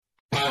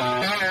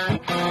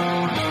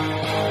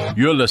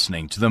You're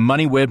listening to the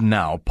MoneyWeb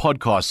Now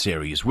podcast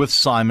series with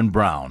Simon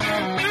Brown.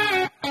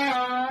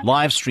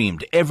 Live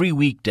streamed every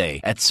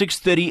weekday at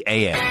 6:30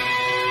 a.m.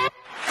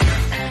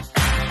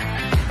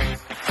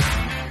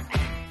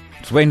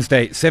 It's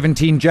Wednesday,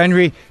 17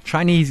 January.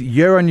 Chinese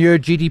year-on-year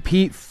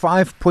GDP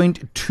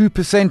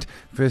 5.2%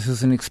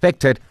 versus an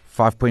expected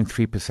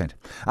 5.3%.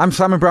 I'm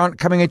Simon Brown,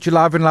 coming at you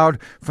live and loud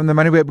from the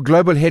MoneyWeb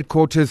Global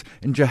Headquarters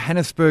in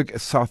Johannesburg,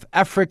 South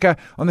Africa.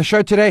 On the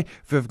show today,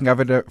 Viv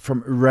Govender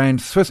from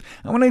Rand Swiss.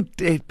 I want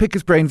to pick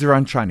his brains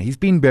around China. He's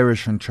been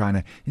bearish on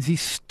China. Is he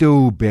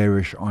still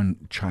bearish on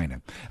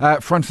China?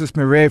 Francis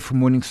Marais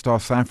from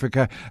Morningstar, South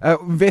Africa.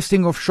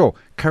 Investing offshore,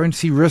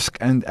 currency risk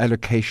and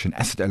allocation,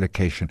 asset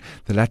allocation.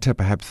 The latter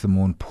perhaps the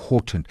more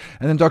important.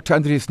 And then Dr.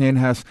 Andreas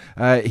Nienhaus,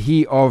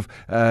 he of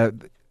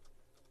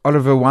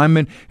Oliver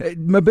Wyman,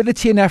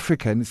 mobility in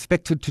Africa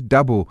expected to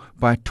double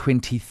by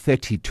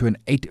 2030 to an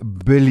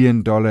 $8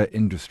 billion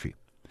industry.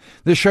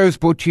 The show is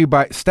brought to you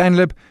by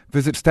Stanlib.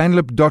 Visit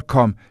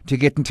stanlib.com to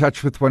get in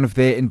touch with one of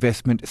their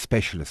investment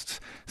specialists.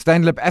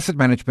 Stanlib Asset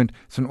Management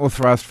is an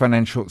authorized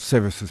financial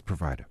services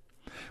provider.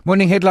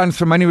 Morning headlines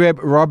from MoneyWeb.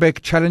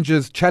 Rabeck challenge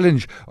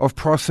of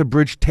Prasa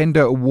Bridge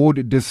tender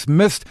award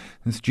dismissed.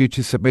 It's due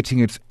to submitting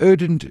its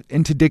urgent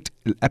interdict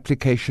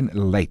application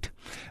late.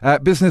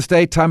 Business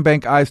day,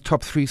 TymeBank eyes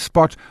top 3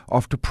 spot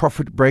after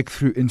profit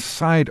breakthrough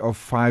inside of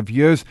 5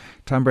 years.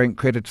 TymeBank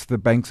credits the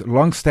bank's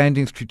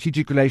long-standing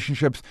strategic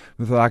relationships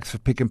with the likes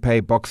of Pick n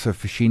Pay, Boxer,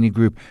 Foschini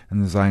Group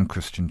and the Zion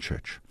Christian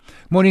Church.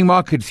 Morning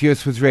markets,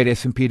 US was red,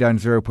 S&P down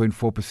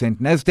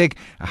 0.4%, Nasdaq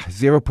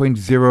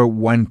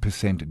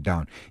 0.01%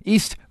 down.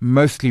 East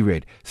mostly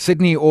red,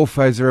 Sydney off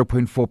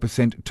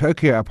 0.4%,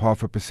 Tokyo up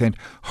 0.5%,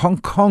 Hong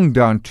Kong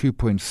down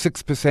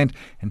 2.6%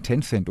 and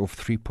Tencent off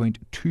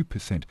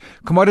 3.2%.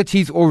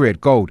 Commodities all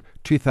red, gold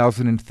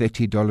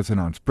 $2,030 an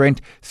ounce,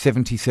 Brent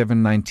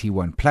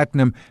 77.91,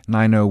 platinum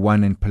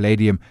 901 and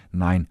palladium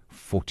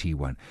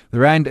 941. The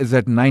rand is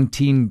at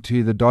 19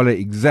 to the dollar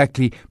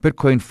exactly.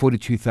 Bitcoin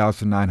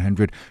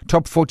 42,900.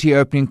 Top 40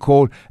 opening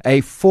call,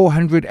 a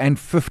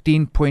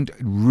 415-point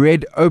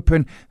red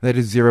open. That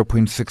is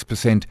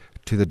 0.6%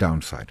 to the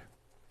downside.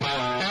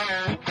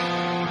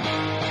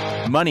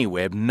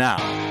 MoneyWeb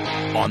Now,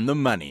 on the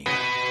money.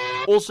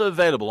 Also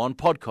available on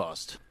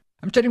podcast.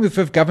 I'm chatting with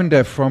Viv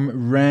Govender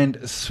from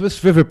Rand Swiss.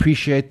 Viv,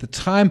 appreciate the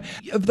time.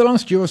 Over the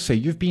last year or so,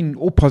 you've been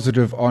all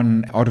positive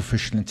on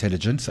artificial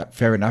intelligence.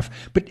 Fair enough.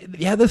 But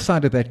the other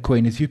side of that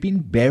coin is you've been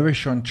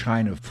bearish on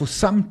China for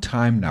some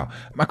time now.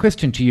 My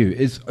question to you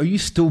is, are you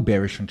still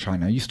bearish on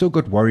China? You still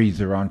got worries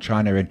around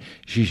China and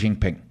Xi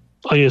Jinping?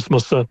 Oh, yes,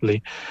 most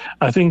certainly.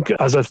 I think,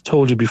 as I've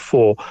told you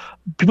before,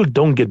 people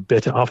don't get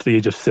better after the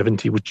age of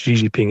 70, which Xi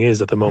Jinping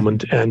is at the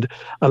moment. And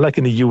unlike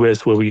in the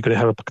US, where we're going to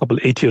have a couple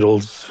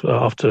 80-year-olds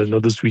after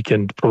this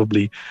weekend,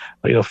 probably,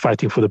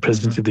 fighting for the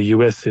presidency of the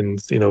US in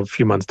a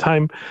few months'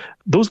 time,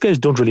 those guys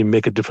don't really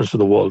make a difference to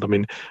the world. I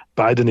mean,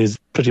 Biden is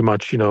pretty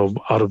much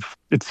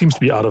it seems to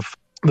be out of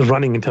the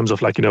running in terms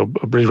of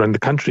running the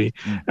country,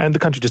 and the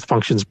country just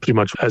functions pretty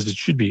much as it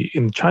should be.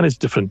 In China, it's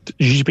different.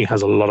 Xi Jinping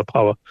has a lot of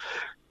power.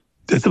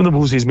 Some of the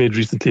moves he's made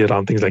recently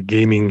around things like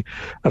gaming,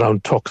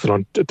 around talks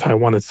around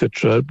Taiwan,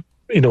 etc.,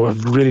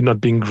 have really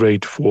not been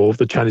great for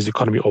the Chinese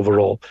economy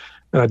overall.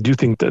 And I do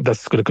think that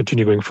that's going to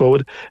continue going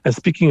forward. And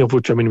speaking of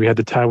which, we had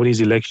the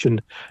Taiwanese election,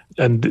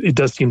 and it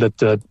does seem that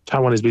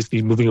Taiwan is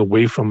basically moving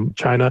away from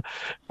China.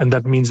 And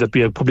that means that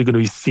we are probably going to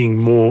be seeing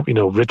more,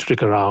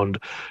 rhetoric around,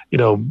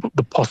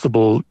 the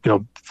possible,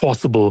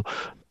 forcible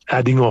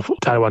adding of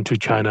Taiwan to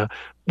China,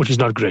 which is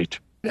not great.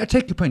 I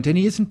take your point, and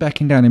he isn't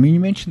backing down. You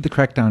mentioned the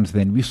crackdowns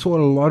then. We saw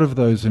a lot of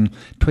those in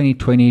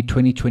 2020,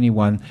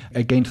 2021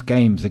 against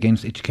games,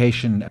 against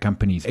education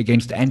companies,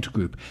 against Ant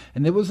Group.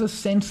 And there was a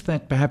sense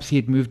that perhaps he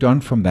had moved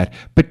on from that.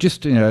 But I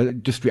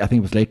think it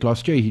was late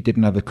last year, he did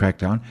another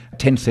crackdown.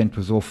 Tencent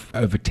was off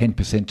over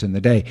 10% in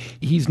the day.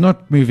 He's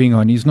not moving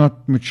on. He's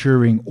not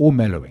maturing or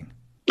mellowing.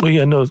 Oh,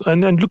 yeah, no.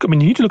 And look, you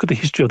need to look at the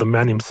history of the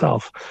man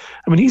himself.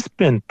 He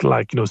spent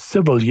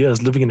several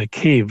years living in a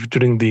cave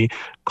during the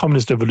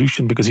communist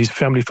revolution because his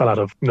family fell out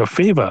of,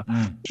 favor.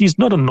 He's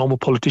not a normal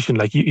politician.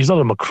 He's not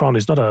a Macron.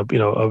 He's not a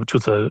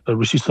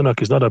Rishi Sunak.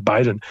 He's not a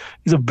Biden.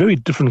 He's a very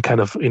different kind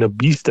of,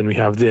 beast than we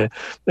have there.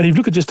 And if you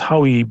look at just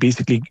how he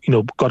basically,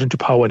 got into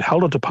power and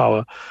held on to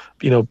power,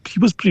 he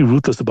was pretty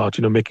ruthless about,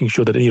 making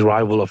sure that any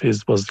rival of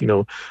his was,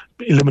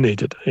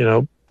 eliminated,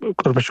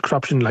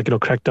 corruption,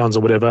 crackdowns or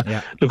whatever.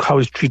 Yeah. Look how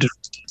he's treated,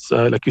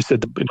 like you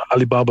said, the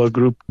Alibaba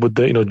group with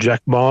the,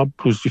 Jack Ma,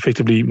 who's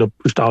effectively,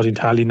 pushed out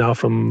entirely now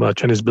from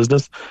Chinese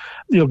business.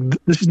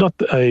 This is not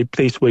a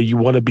place where you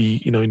want to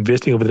be,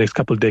 investing over the next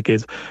couple of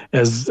decades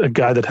as a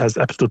guy that has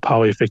absolute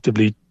power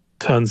effectively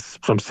turns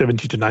from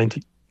 70 to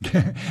 90.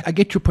 I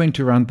get your point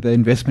around the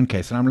investment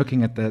case, and I'm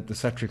looking at the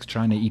Satrix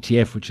China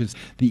ETF, which is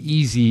the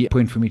easy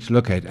point for me to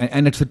look at.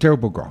 And it's a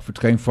terrible graph. It's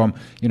going from,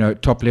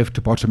 top left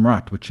to bottom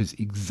right, which is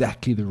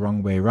exactly the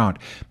wrong way around.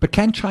 But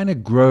can China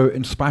grow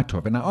in spite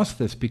of? And I ask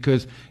this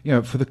because,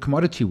 for the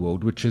commodity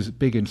world, which is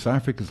big in South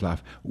Africa's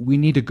life, we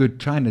need a good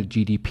China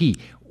GDP.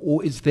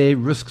 Or is there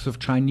risks of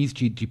Chinese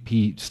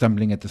GDP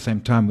stumbling at the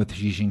same time with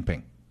Xi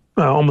Jinping?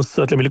 Almost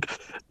certainly. Look,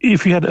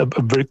 if you had a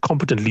very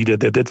competent leader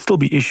there, there'd still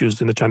be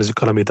issues in the Chinese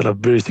economy that are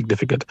very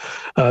significant.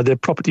 Their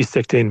property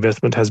sector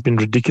investment has been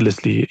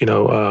ridiculously,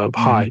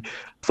 high.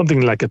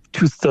 Something like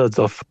 2/3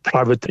 of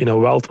private,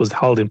 wealth was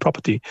held in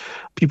property.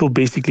 People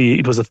basically,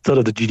 it was 1/3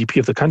 of the GDP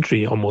of the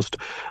country almost.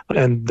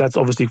 And that's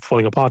obviously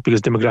falling apart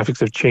because demographics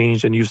have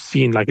changed. And you've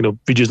seen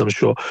videos, I'm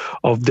sure,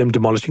 of them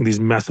demolishing these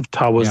massive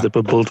towers that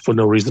were built for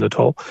no reason at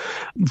all.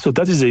 So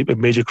that is a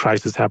major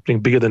crisis happening,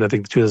 bigger than I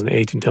think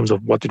 2008 in terms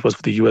of what it was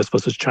for the US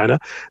versus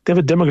China. They have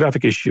a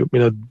demographic issue.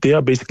 They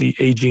are basically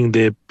aging.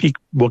 Their peak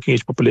working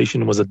age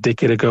population was a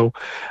decade ago.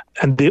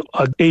 And they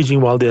are aging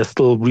while they're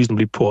still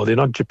reasonably poor. They're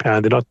not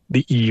Japan. They're not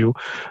the EU,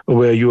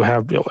 where you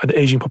have an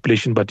aging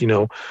population, but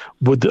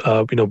with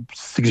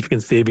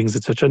significant savings,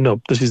 etc.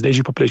 No, this is an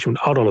aging population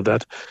without all of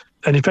that.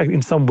 And in fact,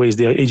 in some ways,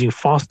 they are aging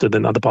faster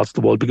than other parts of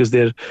the world because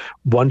their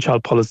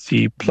one-child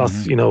policy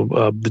plus,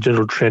 the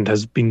general trend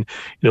has been,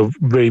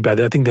 very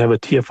bad. I think they have a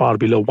TFR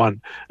below 1,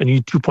 and you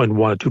need 2.1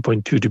 or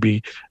 2.2 to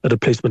be a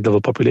replacement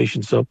level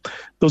population. So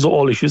those are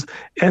all issues.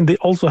 And they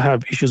also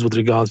have issues with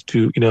regards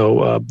to,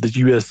 the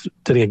US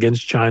turning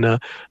against China,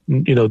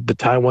 the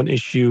Taiwan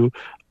issue.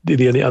 On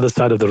the other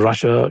side of the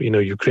Russia,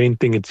 Ukraine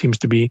thing, it seems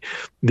to be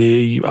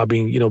they are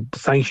being,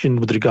 sanctioned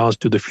with regards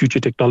to the future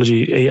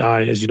technology,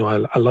 AI. As you know,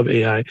 I love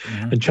AI,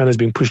 and China is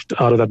being pushed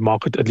out of that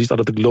market, at least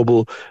out of the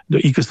global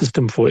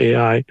ecosystem for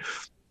AI.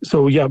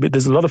 So but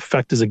there's a lot of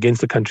factors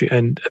against the country,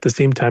 and at the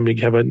same time, you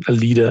have a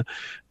leader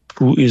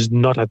who is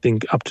not, I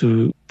think, up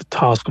to the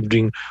task of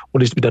doing what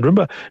needs to be done.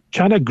 Remember,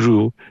 China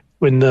grew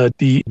when the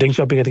Deng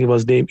Xiaoping, I think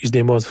his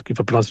name was, if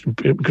I pronounced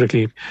it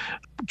correctly,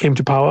 came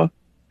to power.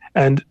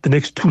 And the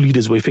next two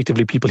leaders were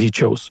effectively people he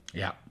chose.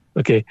 Yeah.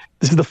 Okay.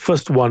 This is the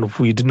first one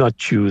who he did not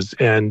choose.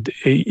 And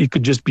it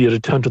could just be a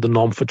return to the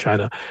norm for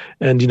China.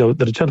 And,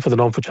 the return for the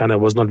norm for China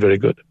was not very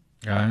good.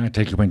 I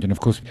take your point. And of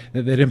course,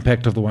 that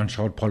impact of the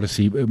one-child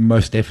policy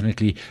most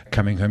definitely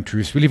coming home to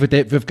roost. We'll leave it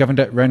there. Viv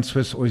Govender, Rand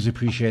Swiss, always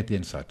appreciate the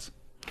insights.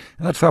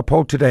 And that's our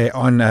poll today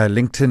on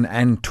LinkedIn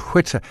and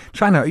Twitter.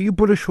 China, are you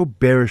bullish or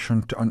bearish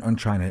on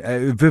China?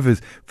 Viv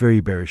is very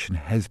bearish and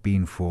has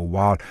been for a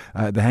while.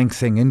 The Hang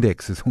Seng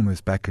Index is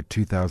almost back at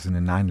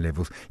 2009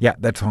 levels. Yeah,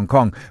 that's Hong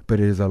Kong, but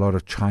there's a lot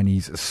of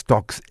Chinese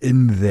stocks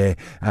in there.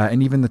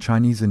 And even the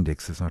Chinese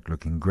index is not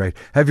looking great.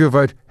 Have your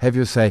vote, have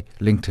your say,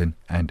 LinkedIn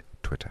and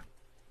Twitter.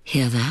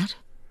 Hear that?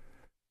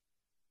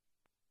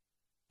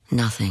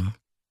 Nothing.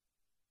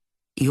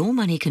 Your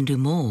money can do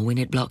more when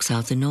it blocks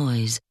out the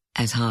noise,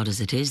 as hard as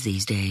it is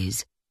these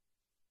days.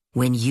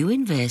 When you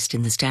invest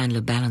in the Stanley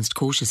Balanced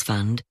Cautious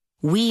Fund,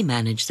 we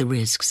manage the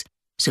risks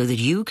so that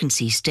you can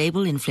see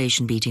stable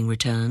inflation-beating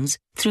returns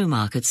through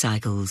market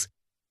cycles.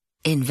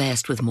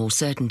 Invest with more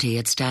certainty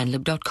at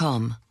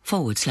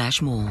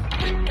stanlib.com/more.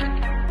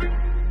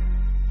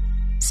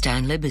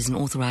 Stanlib is an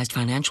authorized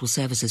financial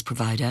services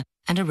provider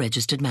and a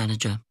registered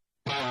manager.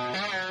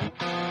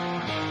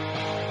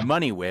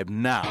 MoneyWeb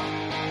now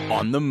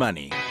on the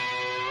money.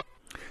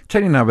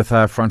 Chatting now with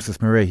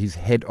Francis Marais, he's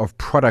head of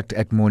product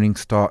at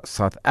Morningstar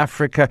South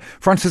Africa.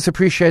 Francis,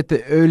 appreciate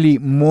the early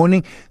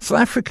morning.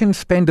 South Africans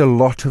spend a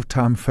lot of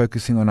time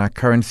focusing on our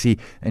currency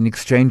and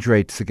exchange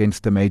rates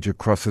against the major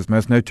crosses,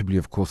 most notably,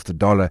 of course, the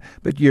dollar,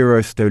 but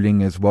euro,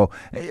 sterling as well.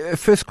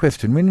 First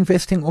question, when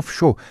investing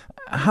offshore,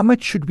 how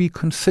much should we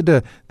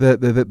consider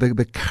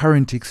the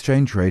current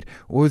exchange rate,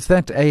 or is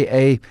that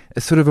a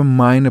sort of a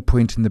minor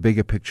point in the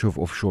bigger picture of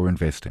offshore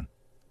investing?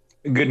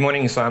 Good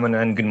morning, Simon,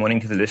 and good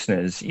morning to the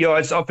listeners. Yeah,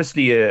 it's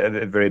obviously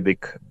a very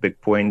big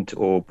point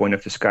or point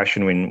of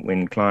discussion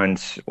when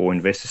clients or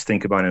investors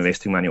think about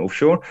investing money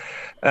offshore.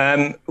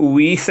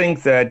 We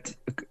think that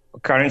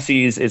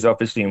currency is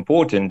obviously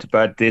important,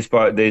 but there's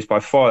by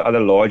far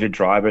other larger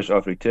drivers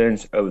of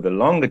returns over the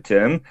longer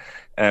term,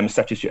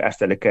 such as your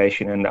asset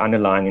allocation and the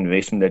underlying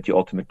investment that you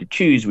ultimately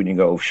choose when you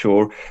go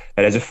offshore.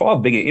 That has a far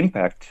bigger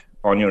impact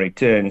on your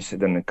returns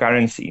than the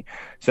currency.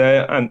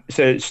 So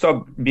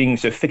stop being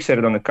so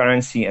fixated on the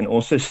currency and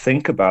also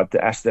think about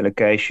the asset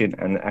allocation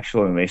and the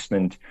actual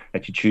investment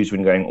that you choose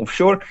when going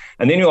offshore.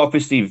 And then you're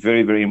obviously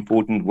very, very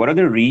important. What are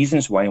the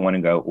reasons why you want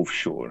to go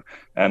offshore?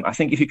 I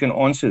think if you can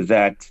answer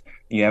that,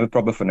 you have a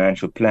proper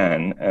financial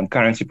plan, and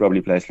currency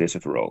probably plays less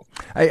of a role.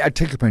 I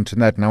take your point on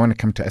that, and I want to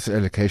come to asset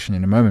allocation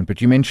in a moment,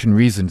 but you mentioned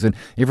reasons, and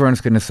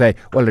everyone's going to say,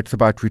 well, it's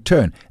about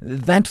return.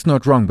 That's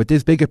not wrong, but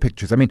there's bigger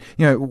pictures. I mean,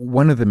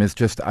 one of them is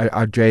just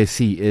our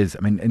JSE is,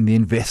 in the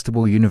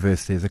investable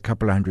universe, there's a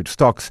couple of hundred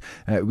stocks.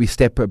 We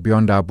step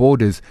beyond our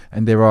borders,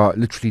 and there are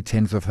literally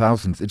tens of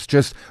thousands. It's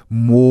just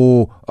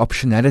more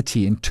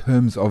optionality in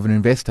terms of an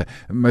investor,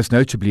 most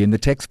notably in the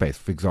tech space,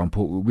 for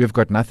example. We've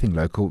got nothing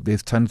local.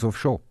 There's tons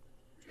offshore.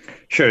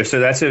 Sure. So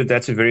that's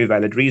a very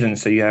valid reason.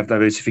 So you have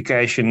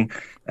diversification,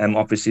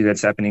 obviously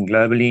that's happening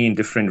globally in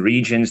different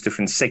regions,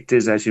 different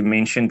sectors, as you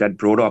mentioned. That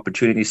broader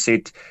opportunity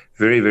set,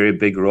 very, very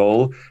big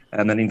role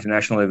that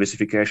international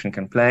diversification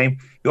can play.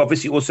 You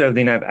obviously also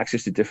then have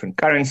access to different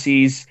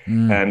currencies.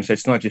 So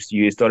it's not just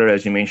US dollar,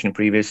 as you mentioned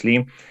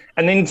previously.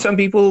 And then some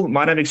people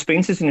might have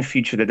expenses in the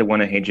future that they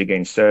want to hedge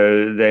against.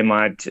 So they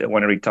might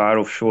want to retire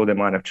offshore. They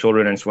might have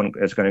children and so on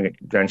that's going to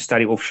go and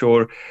study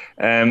offshore.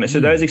 So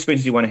those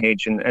expenses you want to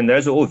hedge, and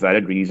those are all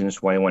valid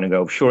reasons why you want to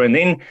go offshore. And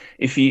then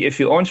if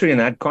you answer in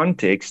that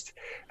context,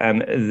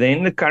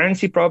 then the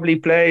currency probably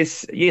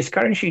plays, yes,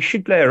 currency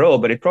should play a role,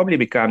 but it probably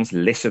becomes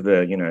less of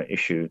a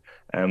issue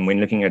when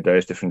looking at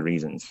those different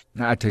reasons.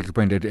 I take the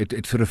point.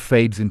 It sort of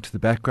fades into the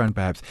background,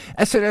 perhaps.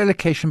 Asset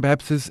allocation,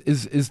 perhaps,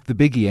 is the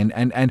biggie,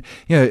 and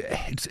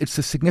it's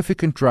a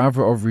significant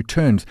driver of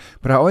returns.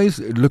 But I always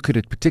look at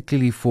it,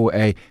 particularly for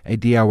a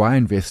DIY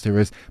investor,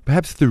 as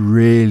perhaps the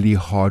really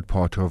hard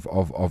part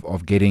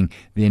of getting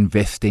the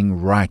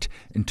investing right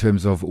in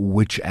terms of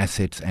which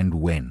assets and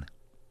when.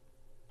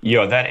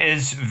 Yeah, that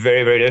is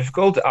very, very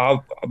difficult.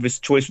 Our obvious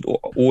choice would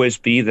always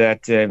be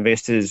that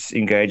investors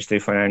engage their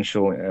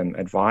financial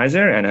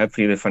advisor, and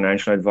hopefully the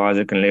financial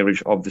advisor can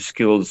leverage off the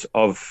skills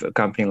of a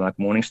company like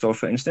Morningstar,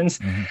 for instance.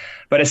 Mm-hmm.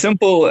 But a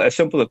simple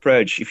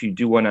approach, if you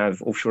do want to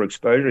have offshore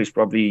exposure, is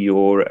probably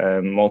your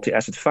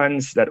multi-asset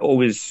funds. That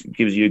always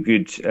gives you a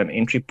good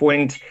entry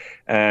point.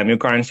 Your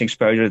currency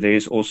exposure there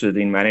is also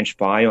then managed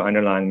by your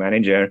underlying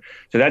manager.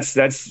 So that's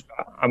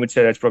I would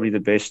say that's probably the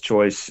best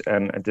choice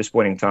at this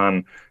point in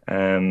time.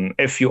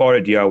 If you are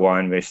a DIY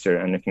investor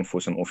and looking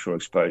for some offshore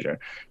exposure,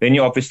 then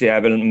you obviously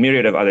have a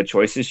myriad of other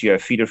choices. You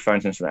have feeder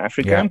funds in South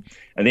Africa.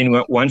 And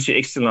then once you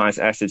externalize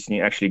assets and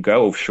you actually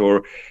go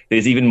offshore,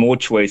 there's even more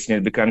choice, and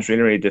it becomes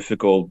really, really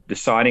difficult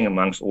deciding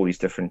amongst all these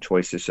different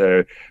choices.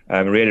 So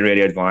really,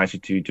 really advise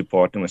you to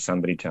partner with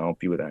somebody to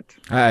help you with that.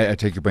 I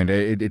take your point.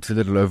 It's a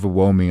little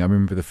overwhelming. I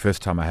remember the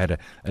first time I had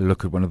a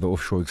look at one of the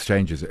offshore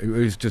exchanges. It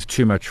was just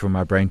too much for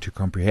my brain to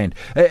comprehend.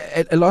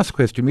 A last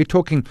question. We're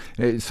talking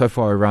so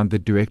far around the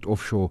direct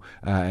offshore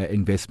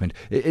investment.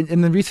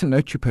 In the recent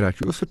note you put out,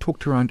 you also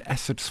talked around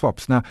asset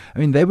swaps. Now, I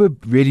mean, they were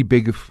really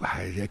big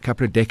a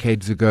couple of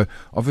decades ago.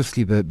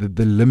 Obviously,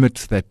 the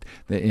limits that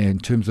in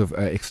terms of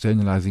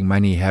externalizing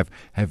money have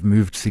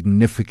moved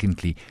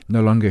significantly,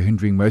 no longer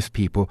hindering most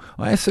people.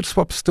 Are asset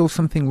swaps still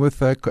something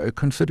worth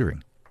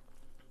considering?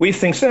 We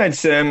think so.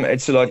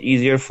 It's a lot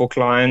easier for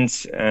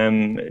clients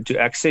to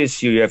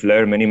access. You have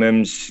lower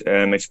minimums.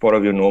 It's part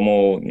of your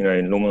normal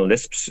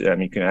LISPs.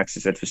 You can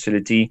access that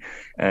facility.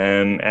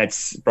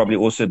 It's probably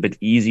also a bit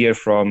easier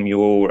from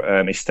your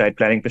estate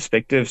planning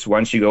perspectives.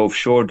 Once you go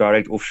offshore,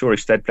 direct offshore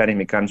estate planning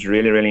becomes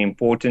really, really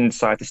important.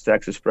 Citus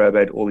taxes,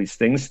 probate, all these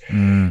things.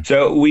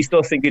 So we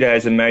still think it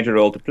has a major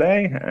role to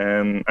play.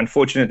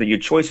 Unfortunately, your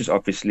choice is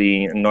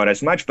obviously not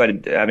as much.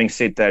 But having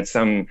said that,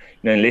 some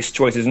less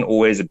choice isn't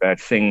always a bad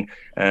thing.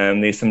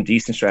 There's some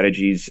decent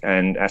strategies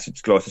and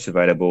asset classes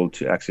available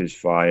to access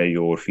via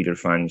your feeder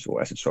funds or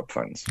asset swap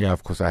funds. Yeah,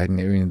 of course. I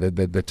hadn't.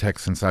 The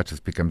tax and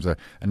such becomes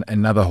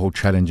another whole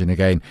challenge. And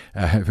again,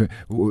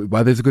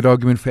 while there's a good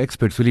argument for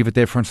experts, we'll leave it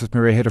there. Francis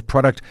Marais, Head of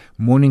Product,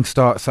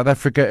 Morningstar, South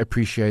Africa.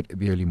 Appreciate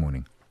the early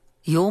morning.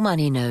 Your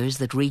money knows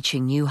that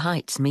reaching new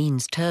heights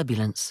means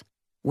turbulence.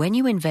 When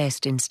you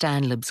invest in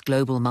Stanlib's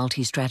Global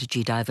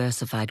Multi-Strategy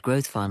Diversified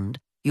Growth Fund,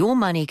 your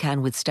money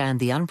can withstand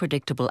the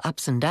unpredictable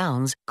ups and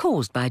downs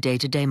caused by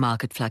day-to-day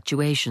market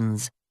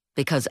fluctuations.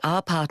 Because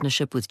our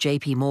partnership with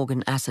JP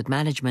Morgan Asset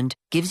Management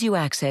gives you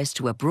access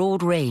to a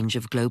broad range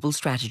of global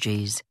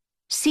strategies.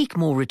 Seek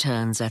more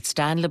returns at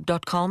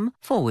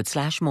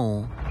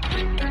stanlib.com/more.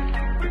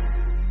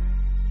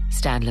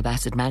 Stanlib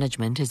Asset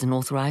Management is an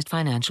authorized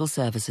financial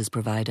services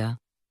provider.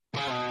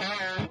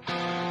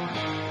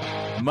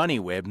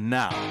 MoneyWeb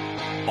now.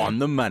 On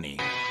the money.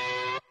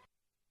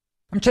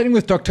 I'm chatting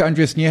with Dr.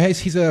 Andreas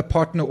Nienhaus. He's a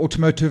partner,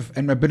 automotive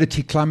and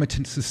mobility, climate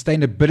and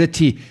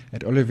sustainability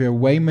at Oliver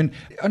Wyman.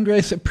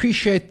 Andreas,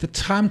 appreciate the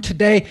time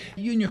today.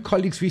 You and your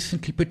colleagues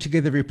recently put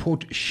together a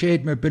report,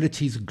 Shared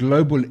Mobility's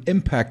Global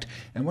Impact.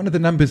 And one of the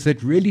numbers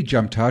that really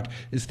jumped out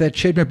is that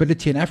shared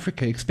mobility in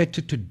Africa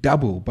expected to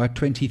double by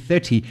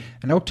 2030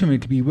 and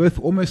ultimately be worth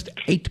almost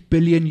 $8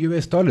 billion.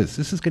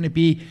 This is going to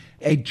be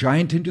a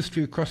giant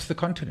industry across the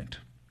continent.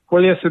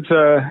 Well, yes, it's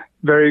a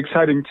very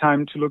exciting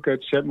time to look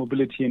at shared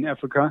mobility in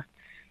Africa,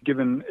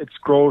 given its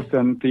growth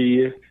and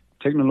the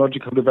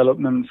technological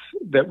developments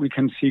that we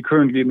can see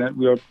currently and that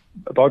we are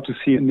about to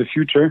see in the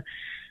future.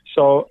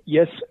 So,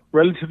 yes,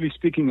 relatively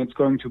speaking, it's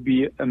going to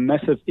be a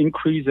massive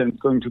increase, and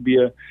it's going to be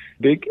a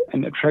big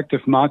and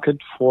attractive market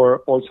for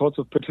all sorts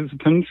of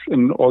participants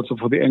and also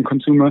for the end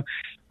consumer.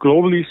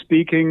 Globally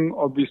speaking,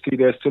 obviously,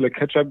 there's still a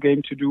catch-up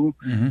game to do.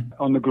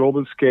 On the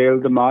global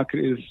scale, the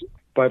market is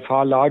by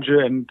far larger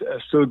and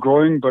still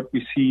growing, but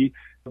we see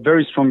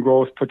very strong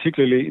growth,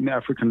 particularly in the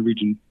African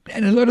region.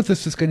 And a lot of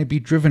this is going to be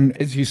driven,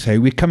 as you say,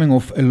 we're coming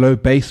off a low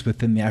base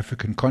within the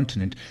African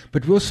continent,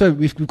 but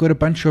we've got a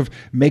bunch of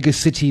mega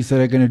cities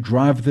that are going to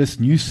drive this,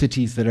 new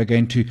cities that are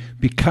going to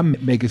become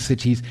mega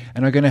cities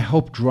and are going to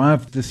help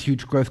drive this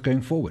huge growth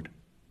going forward.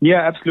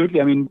 Yeah, absolutely.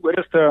 I mean, where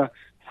does the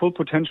full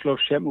potential of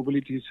shared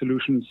mobility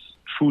solutions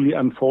truly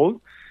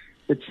unfold?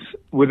 It's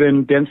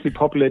within densely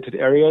populated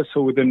areas,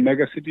 so within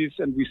mega cities,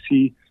 and we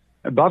see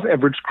above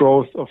average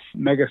growth of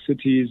mega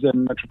cities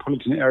and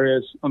metropolitan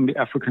areas on the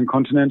African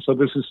continent. So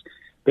this is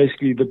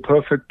basically the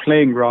perfect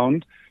playing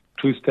ground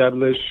to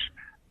establish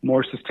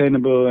more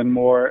sustainable and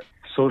more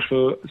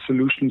social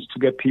solutions to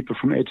get people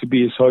from A to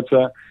B. So it's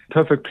a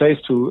perfect place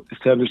to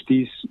establish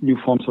these new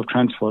forms of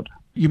transport.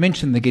 You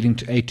mentioned the getting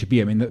to A to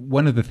B. I mean,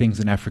 one of the things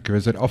in Africa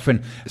is that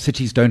often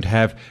cities don't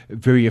have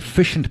very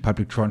efficient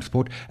public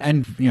transport,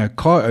 and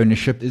car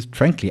ownership is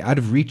frankly out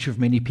of reach of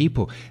many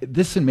people.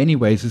 This in many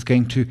ways is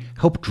going to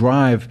help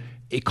drive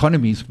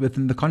economies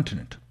within the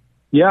continent.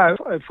 Yeah,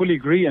 I fully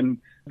agree. And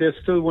there's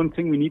still one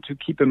thing we need to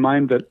keep in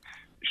mind, that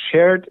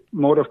shared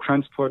mode of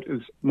transport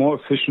is more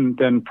efficient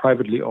than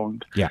privately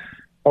owned. Yeah.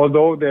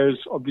 Although there's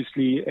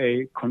obviously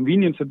a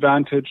convenience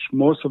advantage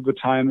most of the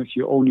time if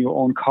you own your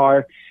own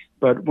car.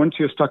 But once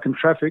you're stuck in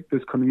traffic,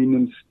 this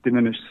convenience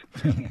diminishes.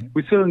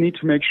 We still need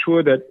to make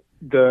sure that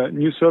the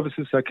new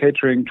services are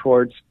catering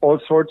towards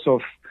all sorts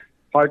of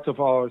parts of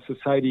our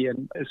society,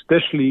 and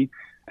especially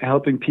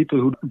helping people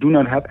who do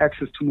not have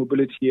access to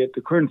mobility at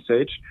the current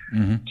stage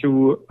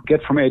to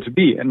get from A to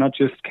B, and not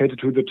just cater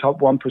to the top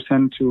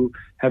 1% to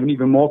have an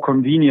even more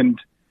convenient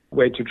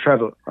way to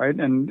travel, right?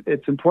 And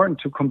it's important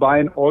to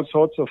combine all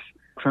sorts of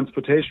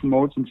transportation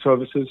modes and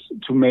services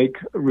to make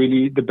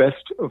really the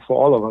best for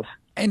all of us.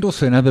 And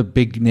also another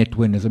big net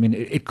win is,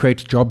 it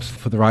creates jobs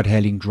for the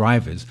ride-hailing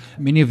drivers.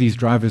 Many of these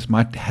drivers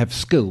might have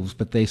skills,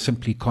 but they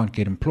simply can't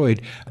get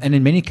employed. And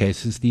in many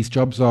cases, these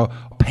jobs are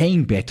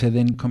paying better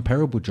than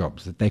comparable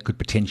jobs that they could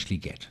potentially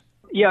get.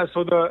 Yeah,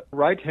 so the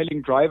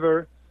ride-hailing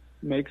driver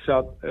makes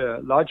up a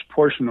large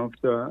portion of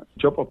the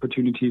job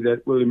opportunity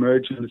that will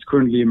emerge and is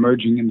currently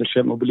emerging in the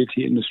shared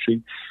mobility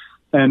industry.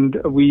 And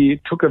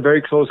we took a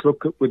very close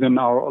look within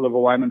our Oliver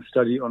Wyman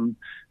study on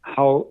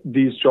how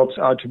these jobs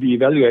are to be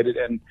evaluated.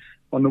 And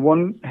on the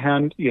one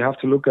hand, you have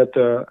to look at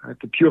the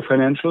pure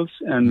financials,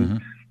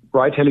 and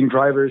ride-hailing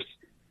drivers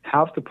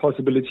have the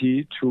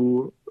possibility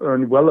to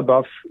earn well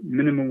above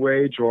minimum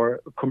wage or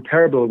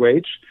comparable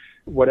wage,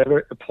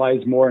 whatever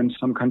applies more. In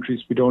some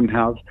countries, we don't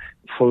have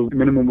full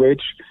minimum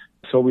wage.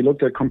 So we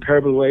looked at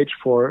comparable wage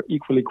for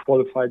equally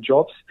qualified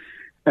jobs.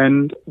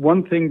 And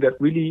one thing that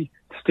really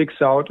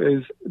sticks out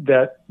is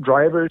that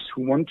drivers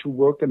who want to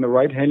work in the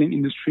ride-hailing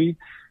industry,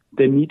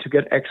 they need to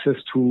get access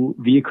to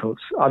vehicles.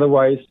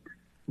 Otherwise,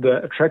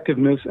 the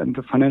attractiveness and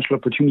the financial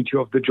opportunity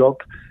of the job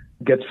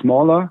gets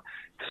smaller.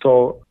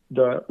 So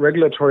the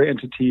regulatory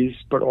entities,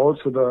 but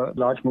also the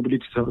large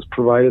mobility service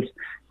providers,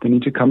 they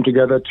need to come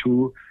together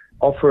to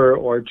offer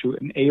or to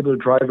enable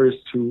drivers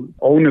to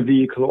own a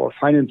vehicle or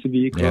finance a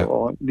vehicle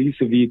or lease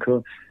a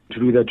vehicle to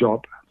do their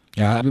job.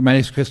 Yeah, my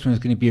next question is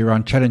going to be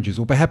around challenges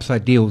or perhaps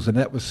ideals, and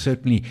that was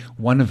certainly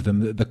one of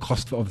them, the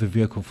cost of the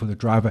vehicle for the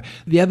driver.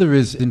 The other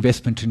is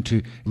investment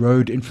into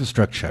road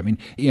infrastructure.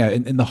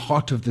 In the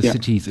heart of the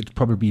cities, it's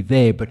probably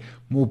there, but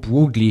more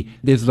broadly,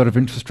 there's a lot of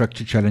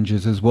infrastructure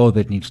challenges as well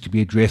that needs to be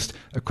addressed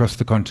across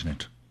the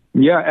continent.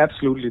 Yeah,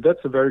 absolutely.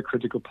 That's a very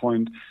critical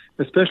point,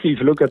 especially if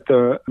you look at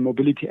the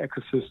mobility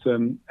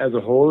ecosystem as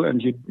a whole,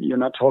 and you're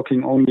not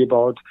talking only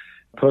about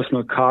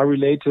personal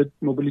car-related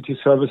mobility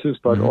services,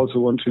 but also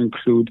want to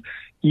include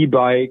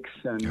e-bikes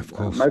and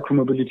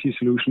micro-mobility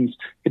solutions.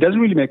 It doesn't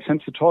really make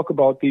sense to talk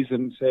about these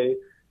and say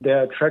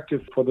they're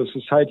attractive for the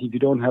society if you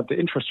don't have the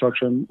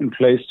infrastructure in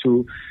place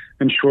to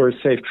ensure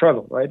safe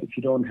travel, right? If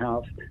you don't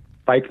have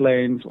bike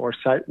lanes or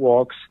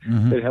sidewalks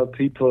that help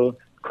people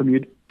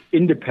commute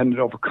independent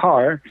of a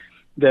car,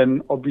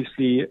 then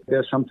obviously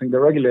there's something the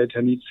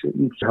regulator needs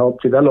to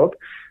help develop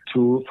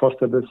to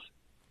foster this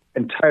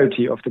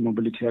entirety of the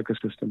mobility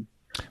ecosystem.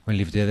 We'll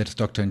leave it there. That's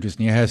Dr. Andreas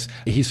Nienhaus.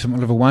 He's from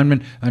Oliver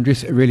Wyman.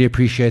 Andreas, I really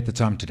appreciate the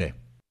time today.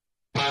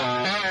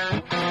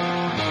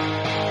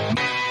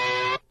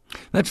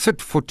 That's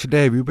it for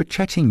today. We were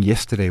chatting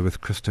yesterday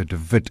with Christo de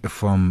Wit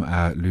from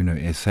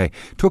Luno SA,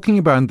 talking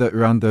about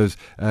around those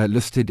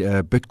listed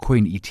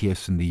Bitcoin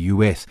ETFs in the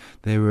US.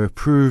 They were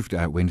approved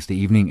Wednesday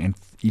evening, and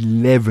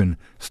 11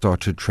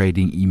 started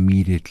trading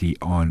immediately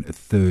on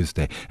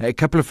Thursday. A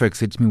couple of folks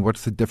said to me,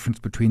 what's the difference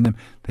between them?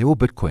 They're all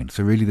Bitcoin.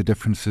 So really the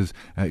difference is,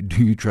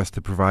 do you trust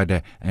the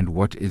provider, and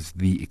what is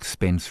the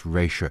expense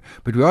ratio?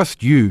 But we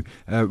asked you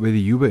whether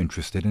you were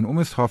interested, and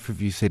almost half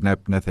of you said, no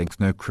thanks,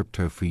 no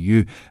crypto for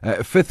you.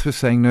 A fifth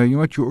was saying, no, you know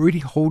what, you already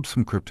hold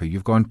some crypto.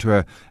 You've gone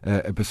to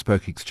a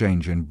bespoke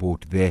exchange and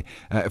bought there.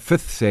 A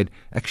fifth said,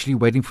 actually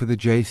waiting for the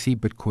JSE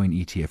Bitcoin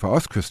ETF. I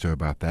asked Christo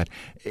about that.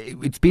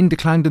 It's been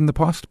declined in the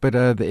past, but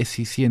the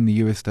SEC in the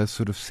US does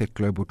sort of set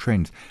global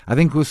trends. I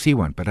think we'll see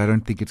one, but I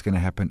don't think it's going to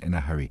happen in a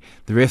hurry.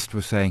 The rest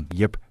were saying,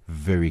 yep,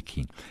 very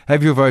keen.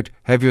 Have your vote,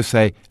 have your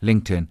say,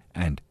 LinkedIn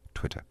and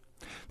Twitter.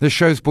 This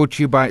show is brought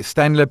to you by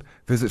Stanlib.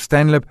 Visit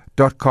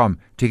stanlib.com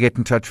to get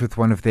in touch with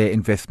one of their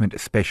investment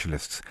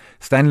specialists.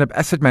 Stanlib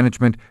Asset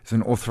Management is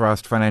an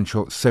authorized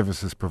financial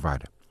services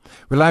provider.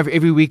 We're live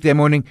every weekday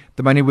morning,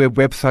 the MoneyWeb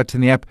website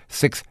and the app,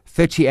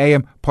 6:30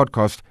 a.m.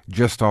 podcast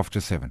just after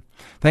 7.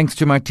 Thanks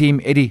to my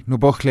team, Eddie,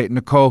 Nobochle,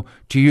 Nicole,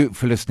 to you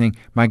for listening,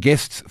 my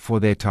guests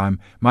for their time.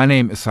 My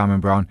name is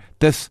Simon Brown.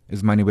 This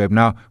is MoneyWeb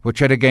Now. We'll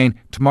chat again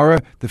tomorrow,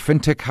 the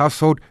FinTech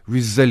Household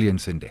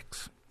Resilience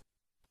Index.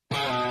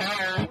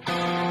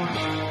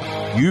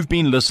 You've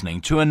been listening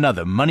to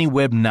another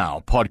MoneyWeb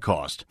Now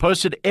podcast,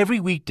 posted every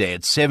weekday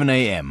at 7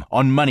 a.m.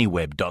 on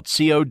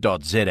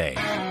moneyweb.co.za.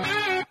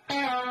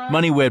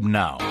 MoneyWeb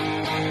Now,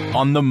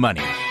 on the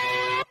money.